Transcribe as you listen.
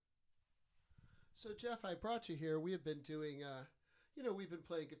So Jeff, I brought you here. We have been doing, we've been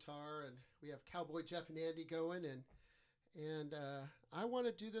playing guitar, and we have Cowboy Jeff and Andy going, and I want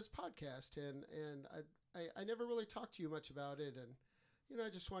to do this podcast, and I never really talked to you much about it, and I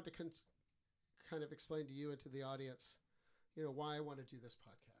just wanted to kind of explain to you and to the audience, why I want to do this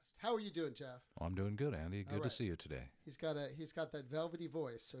podcast. How are you doing, Jeff? Well, I'm doing good, Andy. Good All to right. see you today. He's got that velvety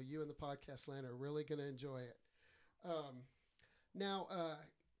voice, so you and the podcast land are really going to enjoy it. Now,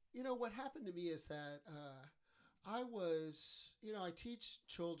 what happened to me is that I teach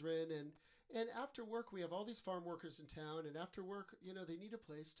children, and after work, we have all these farm workers in town, and after work, they need a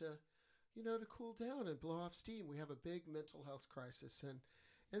place to cool down and blow off steam. We have a big mental health crisis,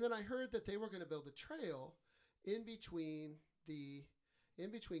 and then I heard that they were going to build a trail in between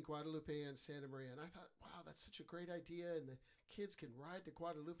Guadalupe and Santa Maria, and I thought, wow, that's such a great idea, and the kids can ride to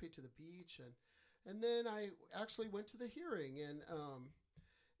Guadalupe to the beach, and then I actually went to the hearing,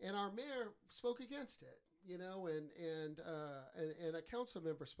 and our mayor spoke against it, and a council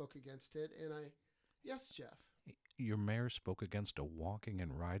member spoke against it, yes, Jeff. Your mayor spoke against a walking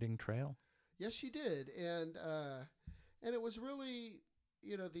and riding trail? Yes, she did, and it was really,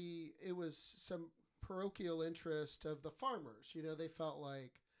 it was some parochial interest of the farmers. They felt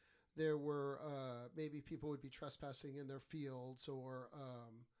like there were maybe people would be trespassing in their fields, or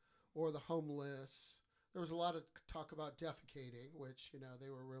the homeless. There was a lot of talk about defecating, which they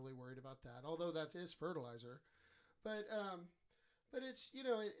were really worried about that. Although that is fertilizer, but it's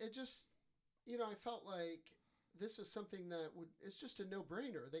it just I felt like this was something that it's just a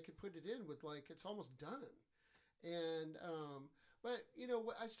no-brainer. They could put it in with, like, it's almost done, and but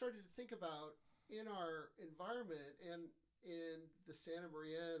what I started to think about in our environment and in the Santa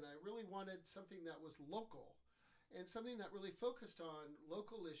Maria, and I really wanted something that was local. And something that really focused on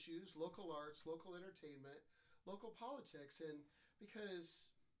local issues, local arts, local entertainment, local politics, and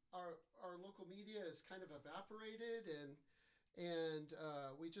because our local media is kind of evaporated, and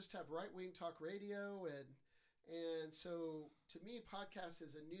we just have right wing talk radio, and so to me, podcast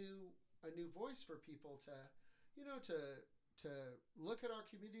is a new voice for people to to look at our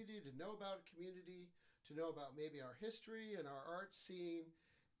community, to know about a community, to know about maybe our history and our art scene,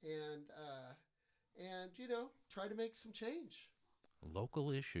 and try to make some change.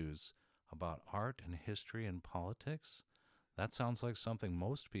 Local issues about art and history and politics? That sounds like something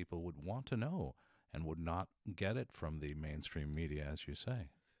most people would want to know and would not get it from the mainstream media, as you say.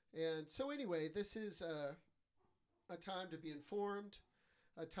 And so anyway, this is a time to be informed,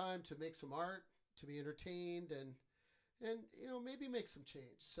 a time to make some art, to be entertained, and maybe make some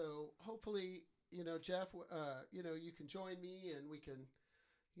change. So hopefully, Jeff, you can join me, and we can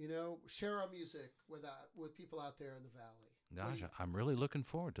share our music with people out there in the valley. Gosh, I'm really looking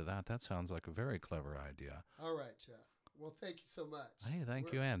forward to that. That sounds like a very clever idea. All right, Jeff. Well, thank you so much. Hey,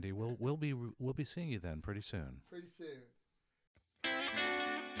 thank you, Andy. We'll be seeing you then pretty soon. Pretty soon.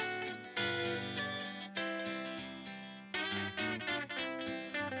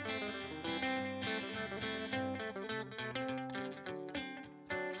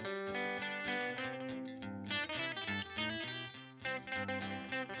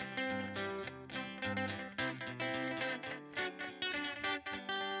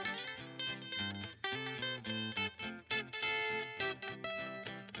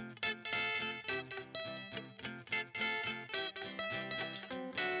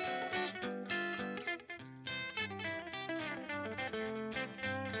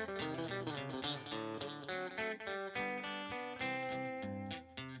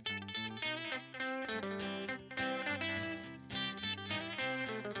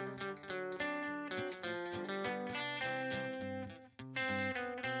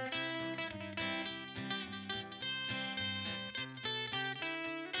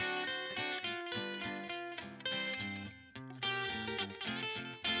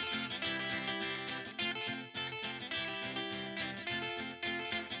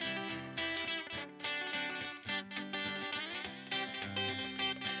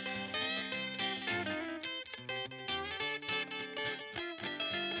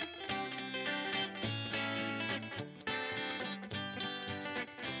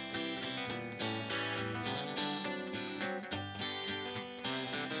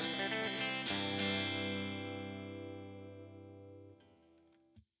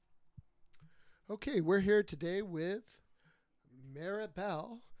 Okay, we're here today with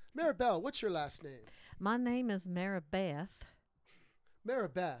Maribel. Maribel, what's your last name? My name is Maribeth.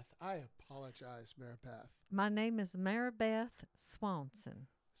 Maribeth. I apologize, Maribeth. My name is Maribeth Swanson.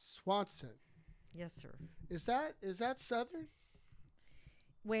 Swanson. Yes, sir. Is that Southern?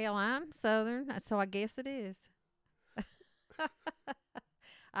 Well, I'm Southern, so I guess it is.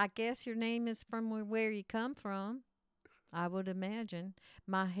 I guess your name is from where you come from. I would imagine.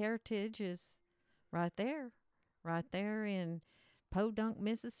 My heritage is right there in Podunk,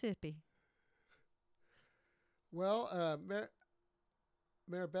 Mississippi. Well,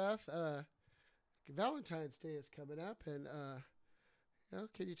 Mary Beth, Valentine's Day is coming up, and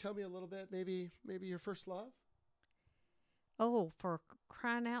can you tell me a little bit, maybe your first love? Oh, for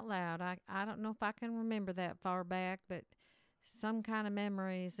crying out loud. I don't know if I can remember that far back, but some kind of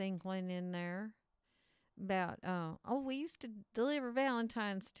memory is inkling in there about, we used to deliver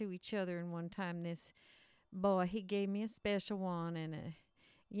Valentines to each other, and one time this boy, he gave me a special one, and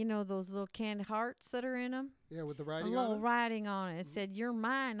those little candy hearts that are in them? Yeah, with the A writing little on it. writing on it. It said, "You're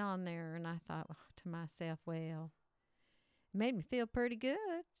mine" on there. And I thought to myself, well, it made me feel pretty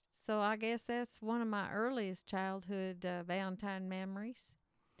good. So I guess that's one of my earliest childhood Valentine memories.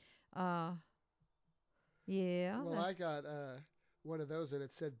 Uh, yeah. Well, I got one of those, and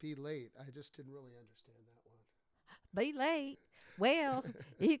it said "Be late." I just didn't really understand that one. Be late. Well,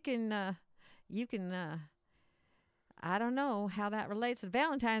 you can. I don't know how that relates to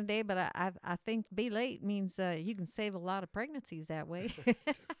Valentine's Day, but I think be late means you can save a lot of pregnancies that way.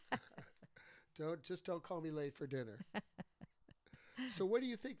 Don't call me late for dinner. So, what do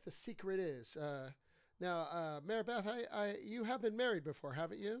you think the secret is? Now, Mary Beth, you have been married before,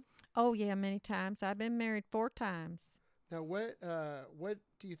 haven't you? Oh yeah, many times. I've been married 4 times. Now, what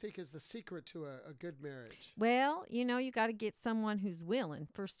do you think is the secret to a good marriage? Well, you got to get someone who's willing,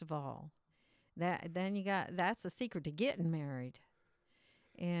 first of all. That's the secret to getting married.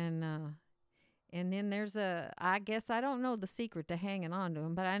 And then there's I guess I don't know the secret to hanging on to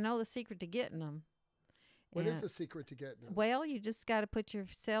them, but I know the secret to getting them. What is the secret to getting them? Well, you just got to put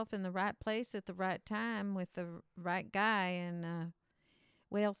yourself in the right place at the right time with the right guy. And,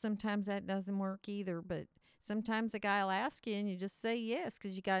 well, sometimes that doesn't work either. But sometimes a guy will ask you and you just say yes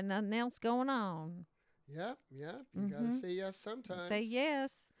because you got nothing else going on. Yeah. You got to say yes sometimes. Say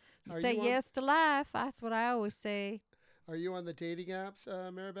yes. You Are say you yes to life. That's what I always say. Are you on the dating apps,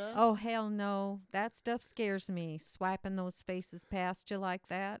 Mary Beth? Oh, hell no. That stuff scares me. Swiping those faces past you like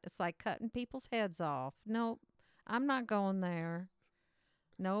that. It's like cutting people's heads off. Nope. I'm not going there.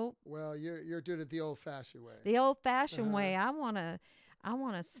 Nope. Well, you're doing it the old-fashioned way. The old-fashioned way. I wanna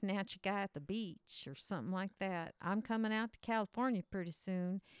snatch a guy at the beach or something like that. I'm coming out to California pretty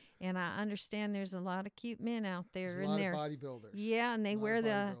soon, and I understand there's a lot of cute men out there. There's a lot of bodybuilders. Yeah, and they wear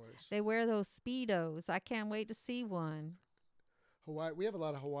those Speedos. I can't wait to see one. Hawaii. We have a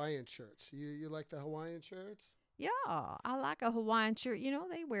lot of Hawaiian shirts. You like the Hawaiian shirts? Yeah, I like a Hawaiian shirt.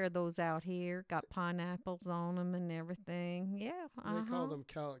 They wear those out here. Got pineapples on them and everything. Yeah. They call them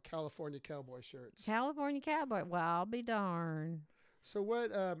California cowboy shirts. California cowboy. Well, I'll be darned. So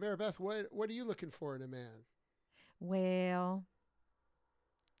Mary Beth, what are you looking for in a man? Well,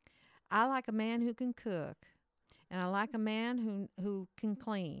 I like a man who can cook. And I like a man who can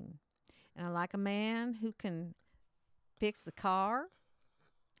clean. And I like a man who can fix the car.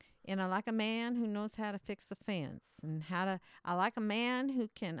 And I like a man who knows how to fix the fence and I like a man who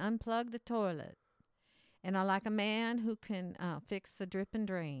can unplug the toilet. And I like a man who can fix the drip and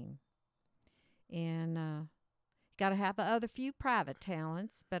drain. And got to have other few private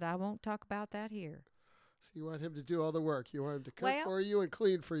talents, but I won't talk about that here. So you want him to do all the work. You want him to cook for you and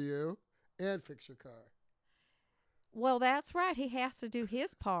clean for you and fix your car. Well, that's right. He has to do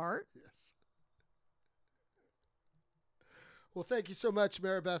his part. Yes. Well, thank you so much,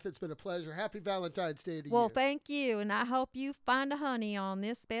 Mary Beth. It's been a pleasure. Happy Valentine's Day to you. Well, thank you, and I hope you find a honey on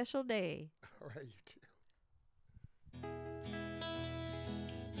this special day. All right, you too.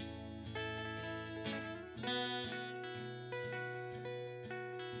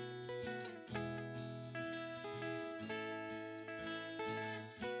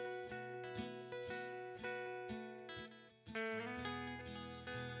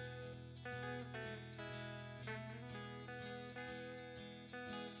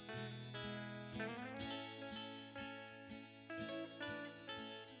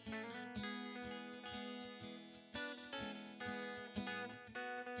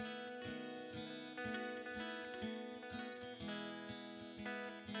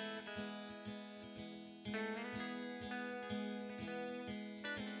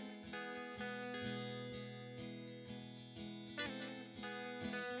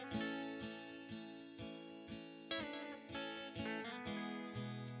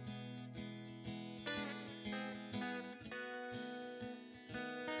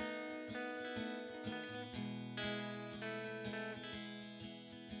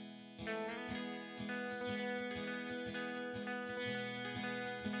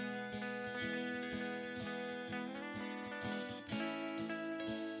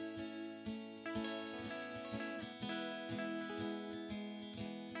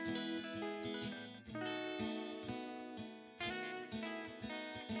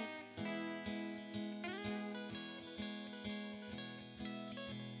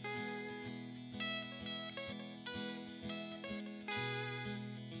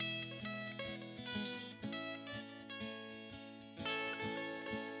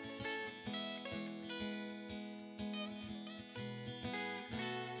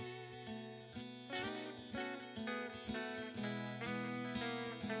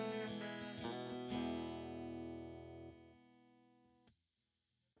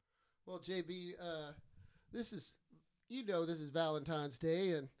 JB, this is this is Valentine's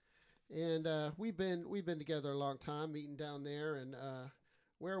Day, and we've been together a long time, meeting down there, and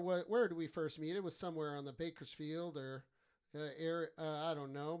where did we first meet? It was somewhere on the Bakersfield or I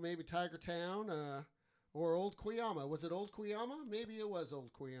don't know, maybe Tiger Town or Old Cuyama. Was it Old Cuyama? Maybe it was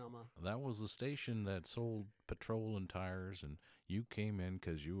Old Cuyama. That was the station that sold petrol and tires, and you came in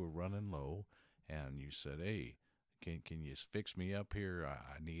because you were running low, and you said, "Hey, can you fix me up here?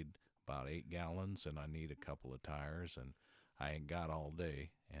 I need about 8 gallons, and I need a couple of tires, and I ain't got all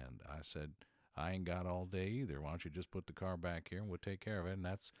day." And I said, "I ain't got all day either. Why don't you just put the car back here and we'll take care of it?"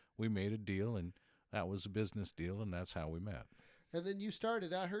 And we made a deal, and that was a business deal, and that's how we met. And then you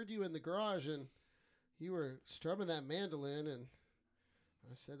started. I heard you in the garage, and you were strumming that mandolin, and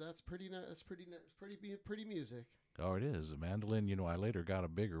I said, "That's pretty. That's pretty music." Oh, it is. The mandolin, I later got a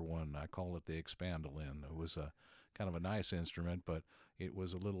bigger one. I call it the expandolin. It was a kind of a nice instrument, but it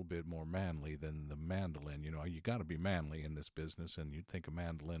was a little bit more manly than the mandolin. You got to be manly in this business, and you'd think a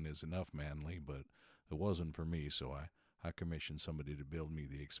mandolin is enough manly, but it wasn't for me, so I commissioned somebody to build me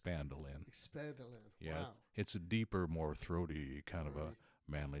the expandolin. Expandolin. Yeah, Wow. it's a deeper, more throaty kind of a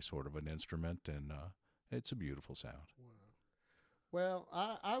manly sort of an instrument, and it's a beautiful sound. Wow. Well,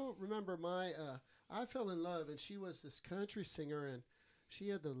 I remember I fell in love, and she was this country singer, and she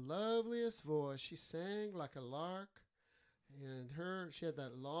had the loveliest voice. She sang like a lark, and she had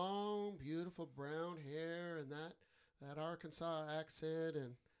that long, beautiful brown hair and that Arkansas accent,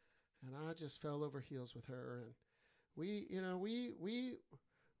 and I just fell over heels with her, and we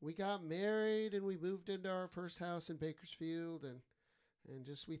got married, and we moved into our first house in Bakersfield, and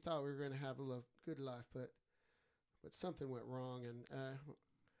just we thought we were going to have a good life, but something went wrong, and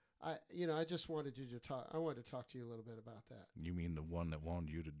I just wanted you to talk. I wanted to talk to you a little bit about that. You mean the one that wanted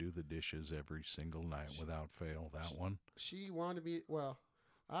you to do the dishes every single night without fail? That one? She wanted me. Well,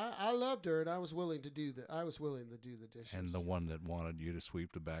 I loved her, and I was willing to do the dishes. And the one that wanted you to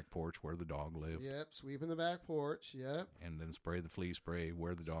sweep the back porch where the dog lived. Yep, sweeping the back porch. Yep. And then spray the flea spray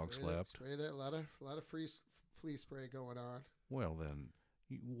where the dog slept. Spray that. A lot of flea spray going on. Well then,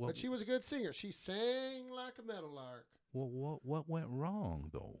 but she was a good singer. She sang like a meadowlark. Well, what went wrong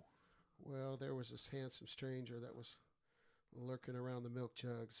though? Well, there was this handsome stranger that was lurking around the milk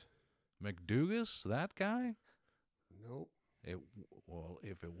jugs. McDougas, that guy? Nope.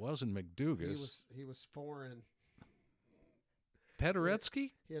 If it wasn't McDougas, he was foreign.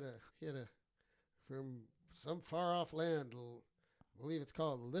 Penderecki? He had a from some far off land. I believe it's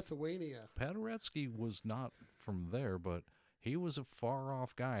called Lithuania. Penderecki was not from there, but he was a far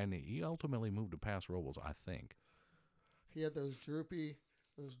off guy, and he ultimately moved to Paso Robles, I think. He had those droopy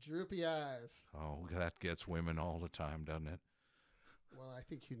eyes. Oh, that gets women all the time, doesn't it? Well, I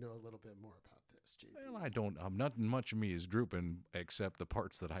think you know a little bit more about this, JB. Well, I don't. Nothing much of me is drooping except the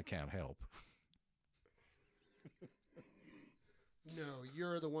parts that I can't help. No,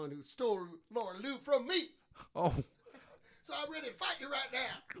 you're the one who stole Laura Lou from me. Oh. So I'm ready to fight you right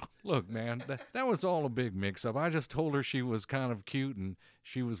now. Look, man, that was all a big mix-up. I just told her she was kind of cute, and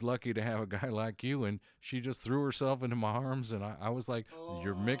she was lucky to have a guy like you, and she just threw herself into my arms, and I was like,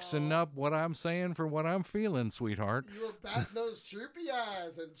 "You're mixing up what I'm saying for what I'm feeling, sweetheart." You were batting those chirpy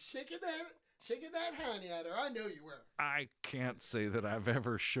eyes and shaking that honey at her. I know you were. I can't say that I've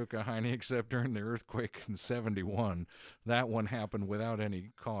ever shook a hiney except during the earthquake in '71. That one happened without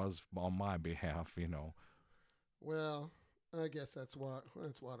any cause on my behalf, Well, I guess that's water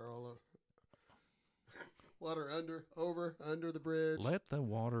all over. Water under the bridge. Let the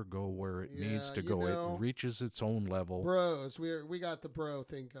water go where it needs to go. It reaches its own level. Bros, we got the bro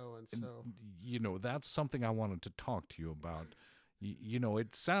thing going. So that's something I wanted to talk to you about.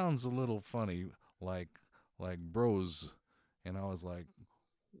 It sounds a little funny, like bros, and I was like,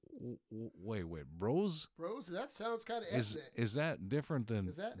 wait, bros? Bros, that sounds kind of ethnic. Is that different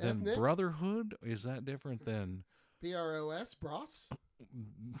than ethnic? brotherhood? Is that different than BROS, bros?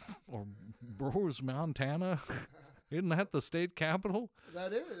 Or Bros, Montana? Isn't that the state capital?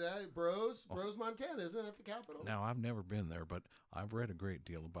 That is Bros, Montana. Isn't that the capital? Now, I've never been there, but I've read a great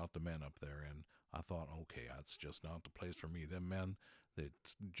deal about the men up there, and I thought, okay, that's just not the place for me. Them men, they're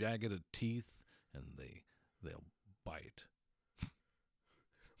jagged of teeth, and they'll bite.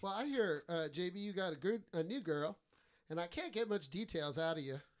 Well, I hear, JB, you got a new girl, and I can't get much details out of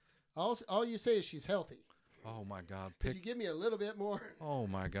you. All you say is she's healthy. Oh my God! Could you give me a little bit more? Oh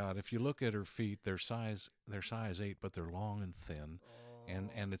my God! If you look at her feet, they're size 8, but they're long and thin,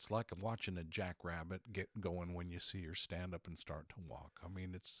 and it's like watching a jackrabbit get going when you see her stand up and start to walk. I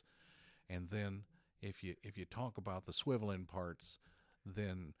mean, and then if you talk about the swiveling parts,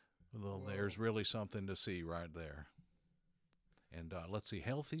 then there's really something to see right there. And let's see,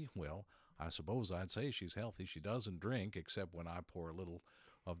 healthy? Well, I suppose I'd say she's healthy. She doesn't drink except when I pour a little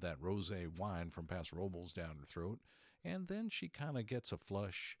of that rosé wine from Paso Robles down her throat. And then she kind of gets a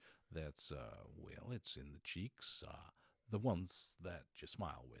flush that's, well, it's in the cheeks, the ones that you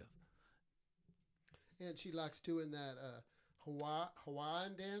smile with. And she likes doing that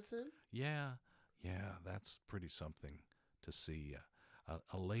Hawaiian dancing. Yeah, that's pretty something to see.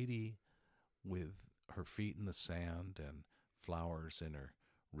 A lady with her feet in the sand and flowers in her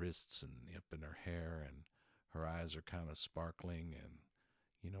wrists and up in her hair, and her eyes are kind of sparkling, and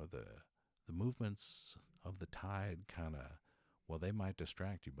the movements of the tide kind of, well, they might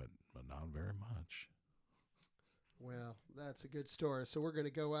distract you, but not very much. Well, that's a good story. So we're going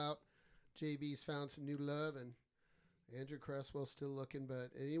to go out. JB's found some new love, and Andrew Cresswell's still looking.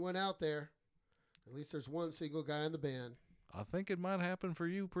 But anyone out there, at least there's one single guy in the band. I think it might happen for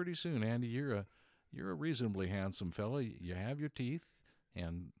you pretty soon, Andy. You're a reasonably handsome fella. You have your teeth,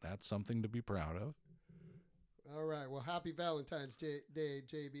 and that's something to be proud of. All right. Well, happy Valentine's Day,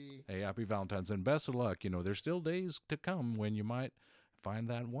 JB. Hey, happy Valentine's, and best of luck. There's still days to come when you might find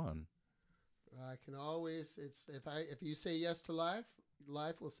that one. I can always. If you say yes to life,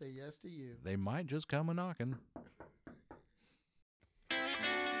 life will say yes to you. They might just come a knocking.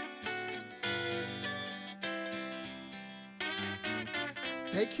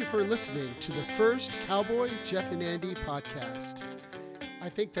 Thank you for listening to the first Cowboy Jeff and Andy podcast. I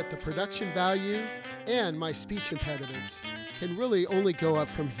think that the production value and my speech impediments can really only go up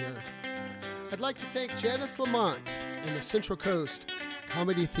from here. I'd like to thank Janice Lamont and the Central Coast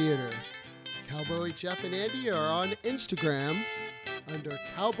Comedy Theater. Cowboy Jeff and Andy are on Instagram under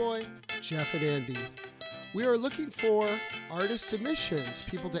Cowboy Jeff and Andy. We are looking for artist submissions,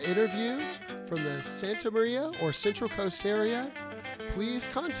 people to interview from the Santa Maria or Central Coast area. Please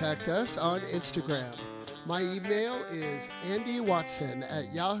contact us on Instagram. My email is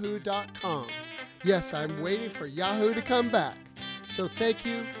andywatson@yahoo.com. Yes, I'm waiting for Yahoo to come back. So thank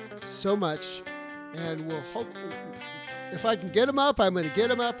you so much. And we'll hope, if I can get them up, I'm going to get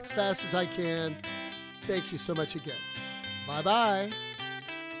them up as fast as I can. Thank you so much again. Bye-bye.